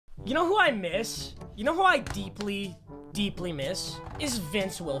You know who I miss? You know who I deeply, deeply miss? Is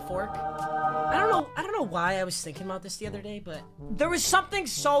Vince Wilfork. I don't know why I was thinking about this the other day, but there was something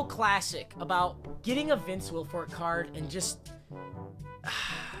so classic about getting a Vince Wilfork card and just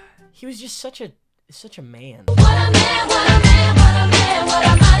he was just such a man. What a man, what a man, what a man, what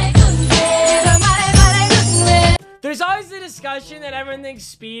a mighty good man, a mighty, mighty good man. There's always the discussion that everyone thinks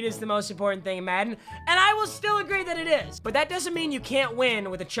speed is the most important thing in Madden, and I will still agree that it is. But that doesn't mean you can't win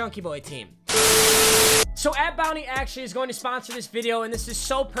with a Chunky Boy team. So @Bounty actually is going to sponsor this video, and this is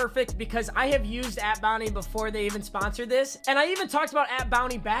so perfect because I have used @Bounty before they even sponsored this, and I even talked about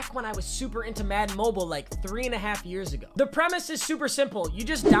 @Bounty back when I was super into Madden Mobile like 3.5 years ago. The premise is super simple. You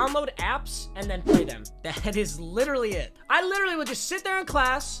just download apps and then play them. That is literally it. I literally would just sit there in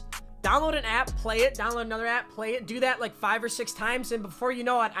class, download an app, play it, download another app, play it, do that like 5 or 6 times, and before you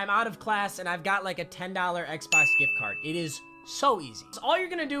know it, I'm out of class and I've got like a $10 Xbox gift card. It is so easy. So all you're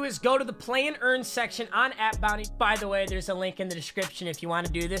gonna do is go to the play and earn section on @Bounty. By the way, there's a link in the description if you want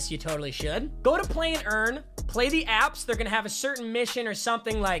to do this. You totally should. Go to play and earn, play the apps. They're gonna have a certain mission or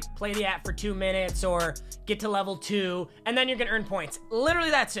something like play the app for 2 minutes or get to level 2, and then you're gonna earn points. Literally,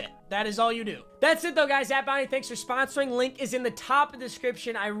 that's it. That is all you do. That's it though, guys. @Bounty, thanks for sponsoring. Link is in the top of the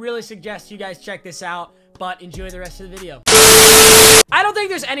description. I really suggest you guys check this out, but enjoy the rest of the video. I don't think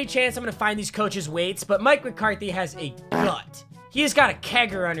there's any chance I'm gonna find these coaches' weights, but Mike McCarthy has a gut. He has got a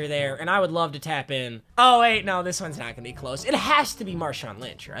kegger under there, and I would love to tap in. Oh, wait, no, this one's not gonna be close. It has to be Marshawn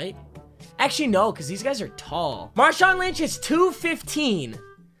Lynch, right? Actually, no, because these guys are tall. Marshawn Lynch is 215.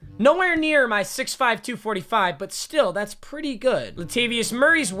 Nowhere near my 6'5", 245, but still, that's pretty good. Latavius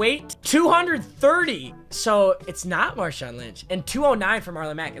Murray's weight, 230. So it's not Marshawn Lynch. And 209 for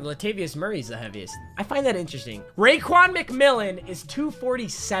Marlon Mack. And Latavius Murray's the heaviest. I find that interesting. Raekwon McMillan is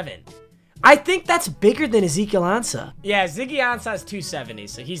 247. I think that's bigger than Ezekiel Ansah. Yeah, Ziggy Ansah is 270,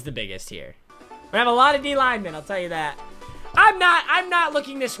 so he's the biggest here. We have a lot of D linemen, I'll tell you that. I'm not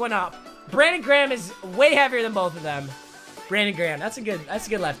looking this one up. Brandon Graham is way heavier than both of them. Brandon Graham, that's a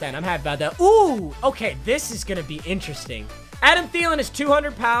good left end. I'm happy about that. Ooh, okay, this is gonna be interesting. Adam Thielen is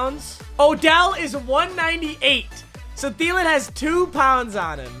 200 pounds. Odell is 198. So Thielen has 2 pounds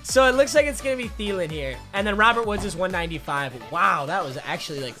on him. So it looks like it's gonna be Thielen here. And then Robert Woods is 195. Wow, that was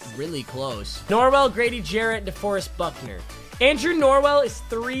actually like really close. Norwell, Grady Jarrett, DeForest Buckner. Andrew Norwell is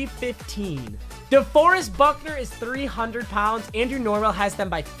 315. DeForest Buckner is 300 pounds. Andrew Norwell has them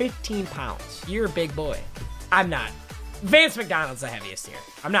by 15 pounds. You're a big boy. I'm not. Vance McDonald's the heaviest here.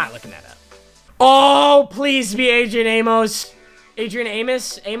 I'm not looking that up. Oh, please be Adrian Amos. Adrian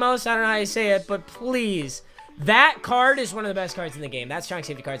Amos? Amos? I don't know how you say it, but please. That card is one of the best cards in the game. That strong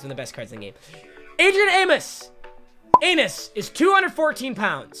safety card is one of the best cards in the game. Adrian Amos. Amos is 214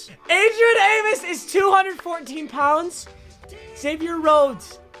 pounds. Adrian Amos is 214 pounds. Xavier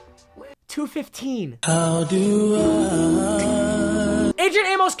Rhodes, 215. How do I? Adrian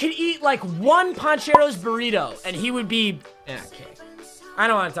Amos could eat like 1 Pancheros burrito, and he would be... Okay. I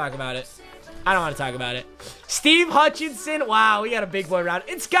don't want to talk about it. I don't want to talk about it. Steve Hutchinson. Wow, we got a big boy round.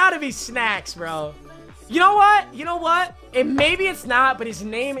 It's got to be Snacks, bro. You know what? You know what? Maybe it's not, but his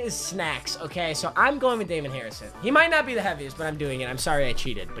name is Snacks, okay? So I'm going with Damon Harrison. He might not be the heaviest, but I'm doing it. I'm sorry I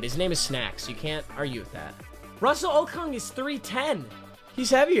cheated, but his name is Snacks. You can't argue with that. Russell Okung is 310. He's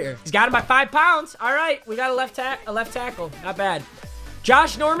heavier. He's got him by 5 pounds. All right, we got a left tackle. Not bad.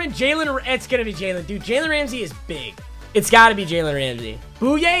 Josh Norman, Jalen. It's going to be Jalen. Dude, Jalen Ramsey is big. It's got to be Jalen Ramsey.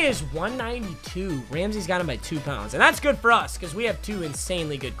 Bouye is 192. Ramsey's got him by 2 pounds. And that's good for us because we have 2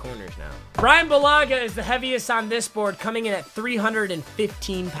 insanely good corners now. Brian Bulaga is the heaviest on this board, coming in at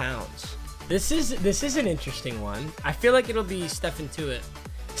 315 pounds. This is an interesting one. I feel like it'll be Stephen Tuitt.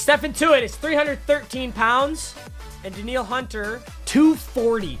 Stephen Tuitt is 313 pounds. And Danielle Hunter,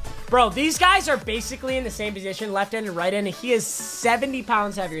 240. Bro, these guys are basically in the same position, left end and right end. And he is 70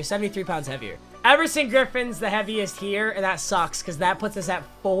 pounds heavier, 73 pounds heavier. Everson Griffin's the heaviest here, and that sucks because that puts us at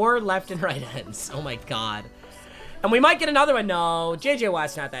 4 left and right ends. Oh my god. And we might get another one. No, JJ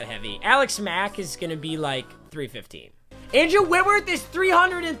Watt's not that heavy. Alex Mack is going to be like 315. Andrew Whitworth is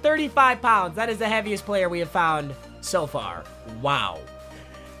 335 pounds. That is the heaviest player we have found so far. Wow.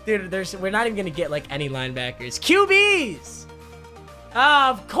 Dude, we're not even going to get like any linebackers. QBs!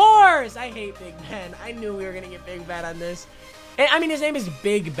 Of course! I hate Big Ben. I knew we were going to get Big Ben on this. And, I mean, his name is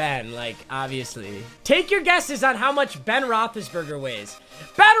Big Ben, like, obviously. Take your guesses on how much Ben Roethlisberger weighs.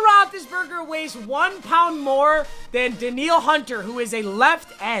 Ben Roethlisberger weighs 1 pound more than Danielle Hunter, who is a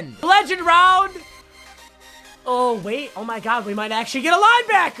left end. Legend round. Oh, wait. Oh, my God. We might actually get a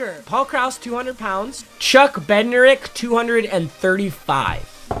linebacker. Paul Krause, 200 pounds. Chuck Bednarik, 235.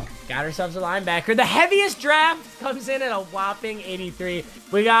 Got ourselves a linebacker. The heaviest draft comes in at a whopping 83.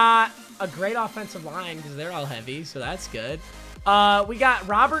 We got a great offensive line because they're all heavy, so that's good. We got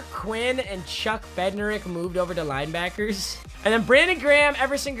Robert Quinn and Chuck Bednarik moved over to linebackers. And then Brandon Graham,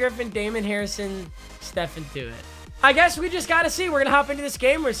 Everson Griffin, Damon Harrison, Stephen Tuitt. I guess we just got to see. We're going to hop into this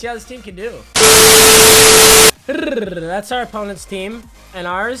game. We're going to see how this team can do. That's our opponent's team. And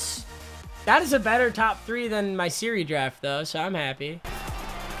ours, that is a better top 3 than my Siri draft, though, so I'm happy.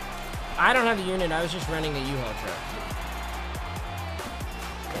 I don't have the unit. I was just running the U-Haul truck.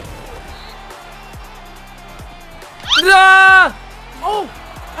 Ah! Oh,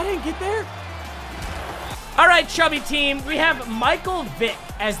 I didn't get there. All right, chubby team. We have Michael Vick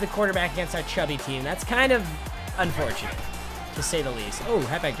as the quarterback against our chubby team. That's kind of unfortunate, to say the least. Oh,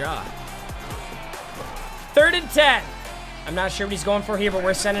 halfback draw. 3rd and 10. I'm not sure what he's going for here, but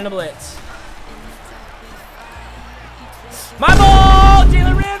we're sending a blitz. My ball,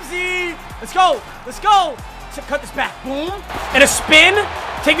 Jalen Ramsey. Let's go. Let's go. Cut this back. Boom. And a spin.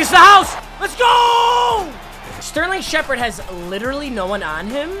 Take this to the house. Let's go. Sterling Shepard has literally no one on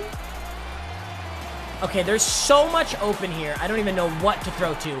him. Okay, there's so much open here. I don't even know what to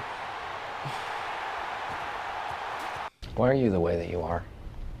throw to. Why are you the way that you are?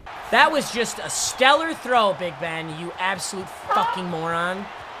 That was just a stellar throw, Big Ben, you absolute fucking moron.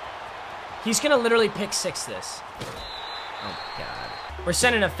 He's gonna literally pick 6 this. Oh, God. We're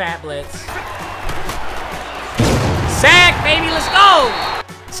sending a fat blitz. Sack, baby, let's go!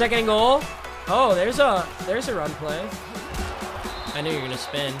 2nd and goal. Oh, there's a run play. I knew you were gonna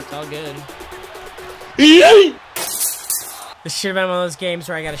spin. It's all good. This should have been one of those games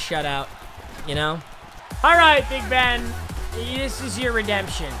where I got a shutout, you know? All right, Big Ben. This is your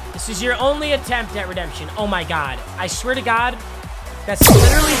redemption. This is your only attempt at redemption. Oh, my God. I swear to God, that's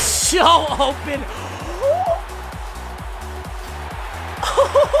literally so open.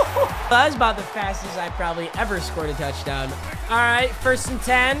 That was about the fastest I probably ever scored a touchdown. All right, 1st and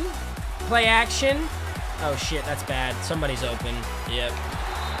 10. Play action. Oh, shit, that's bad. Somebody's open. Yep.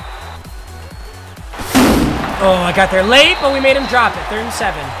 Oh, I got there late, but we made him drop it. 3rd and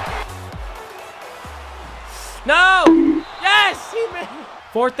 7. No! Yes! He made it.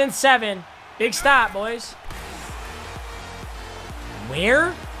 4th and 7. Big stop, boys.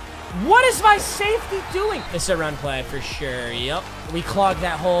 Where? What is my safety doing? It's a run play for sure. Yep. We clogged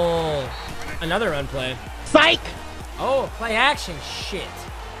that hole. Another run play. Psych! Oh, play action. Shit.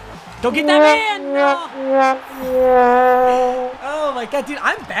 Don't get that man! No! Oh my God, dude,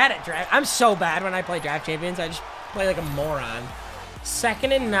 I'm bad at draft. I'm so bad when I play Draft Champions. I just play like a moron.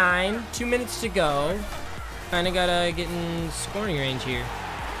 2nd and 9, 2 minutes to go. Kinda gotta get in scoring range here.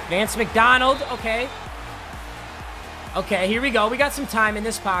 Vance McDonald, okay. Okay, here we go. We got some time in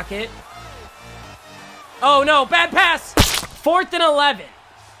this pocket. Oh no, bad pass! 4th and 11.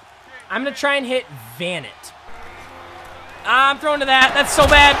 I'm gonna try and hit Vanett. I'm throwing to that. That's so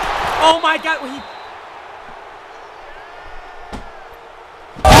bad. Oh my God.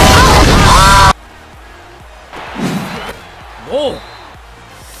 Whoa.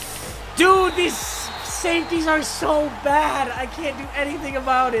 Dude, these safeties are so bad. I can't do anything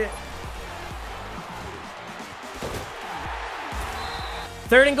about it.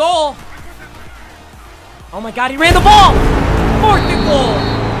 3rd and goal. Oh my God, he ran the ball. 4th and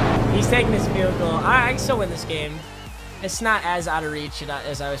goal. He's taking this field goal. I can still win this game. It's not as out of reach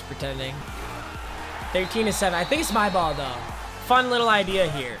as I was pretending. 13 to 7. I think it's my ball, though. Fun little idea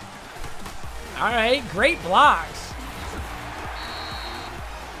here. All right, great blocks.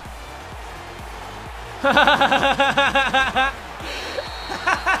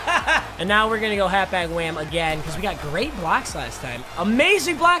 And now we're going to go halfback wham again because we got great blocks last time.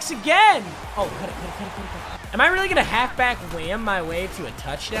 Amazing blocks again. Oh, cut it. Am I really going to halfback wham my way to a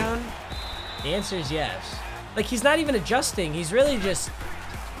touchdown? The answer is yes. Like, he's not even adjusting. He's really just...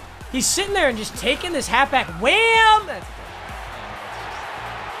 He's sitting there and just taking this halfback wham!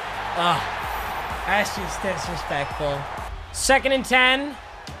 That's just disrespectful. 2nd and 10.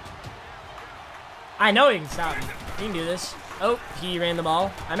 I know he can stop me. He can do this. Oh, he ran the ball.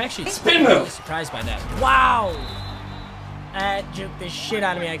 I'm actually really surprised by that. Wow! That juked the shit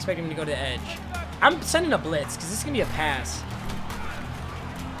out of me. I expect him to go to the edge. I'm sending a blitz, because this is going to be a pass.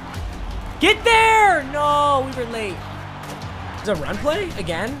 Get there! No, we were late. Is it a run play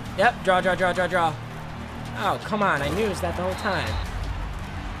again? Yep, draw. Oh, come on. I knew it was that the whole time.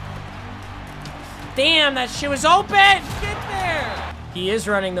 Damn, that shit was open! Get there! He is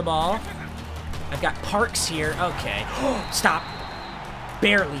running the ball. I've got Parks here. Okay. Stop.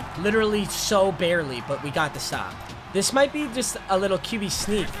 Barely. Literally so barely, but we got the stop. This might be just a little QB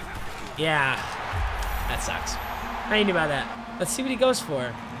sneak. Yeah. That sucks. How you do about that? Let's see what he goes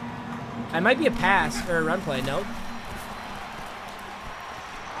for. It might be a pass or a run play. Nope.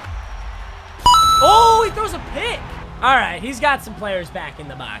 Oh, he throws a pick. All right, he's got some players back in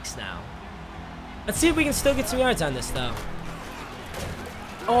the box now. Let's see if we can still get some yards on this, though.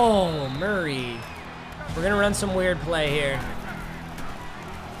 Oh, Murray. We're going to run some weird play here.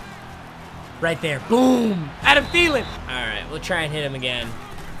 Right there. Boom. Adam Thielen. All right, we'll try and hit him again.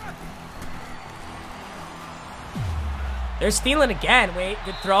 There's Thielen again. Wait,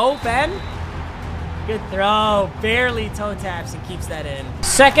 good throw, Ben. Good throw. Barely toe taps and keeps that in.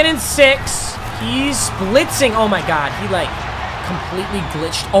 2nd and 6. He's blitzing. Oh, my God. He, like, completely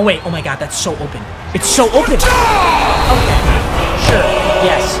glitched. Oh, wait. Oh, my God. That's so open. It's so open. Okay. Sure.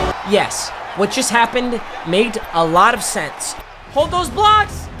 Yes. Yes. What just happened made a lot of sense. Hold those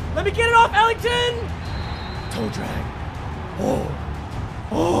blocks. Let me get it off, Ellington. Toe drag. Oh.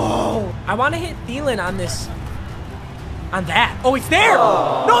 Oh. I want to hit Thielen on this. On that. Oh, it's there.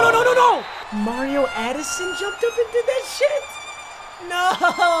 No, no, no, no, no. Mario Addison jumped up and did that shit.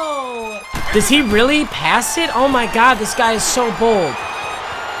 No. Does he really pass it? Oh, my God. This guy is so bold.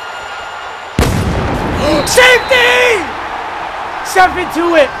 Safety! Step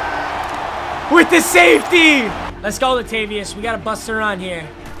into it with the safety. Let's go, Latavius. We got to bust her on here.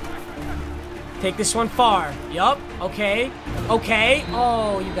 Take this one far. Yup. Okay. Okay.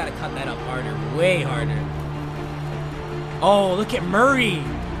 Oh, you got to cut that up harder. Way harder. Oh, look at Murray.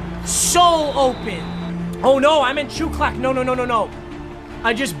 So open. Oh, no. I'm in chew clock. No, no, no, no, no.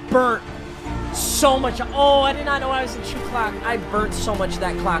 I just burnt so much. Oh, I did not know I was in chew clock. I burnt so much of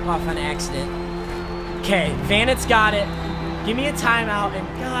that clock off on accident. Okay. Vannett's got it. Give me a timeout. And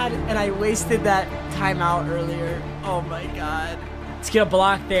God, and I wasted that timeout earlier. Oh, my God. Let's get a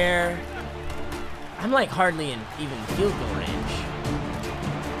block there. I'm like hardly in even field goal range.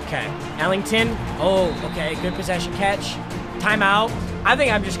 Okay, Ellington. Oh, okay, good possession catch. Timeout. I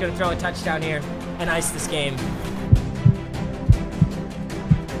think I'm just gonna throw a touchdown here and ice this game.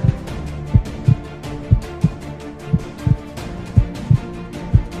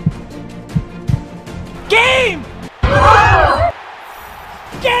 Game!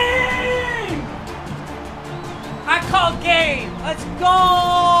 Game! I call game. Let's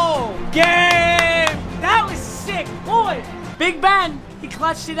go! Game! That was sick, boy! Big Ben, he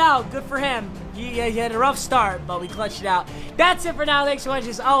clutched it out. Good for him. He had a rough start, but we clutched it out. That's it for now. Thanks so much.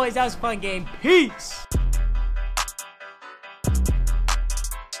 As always, that was a fun game. Peace!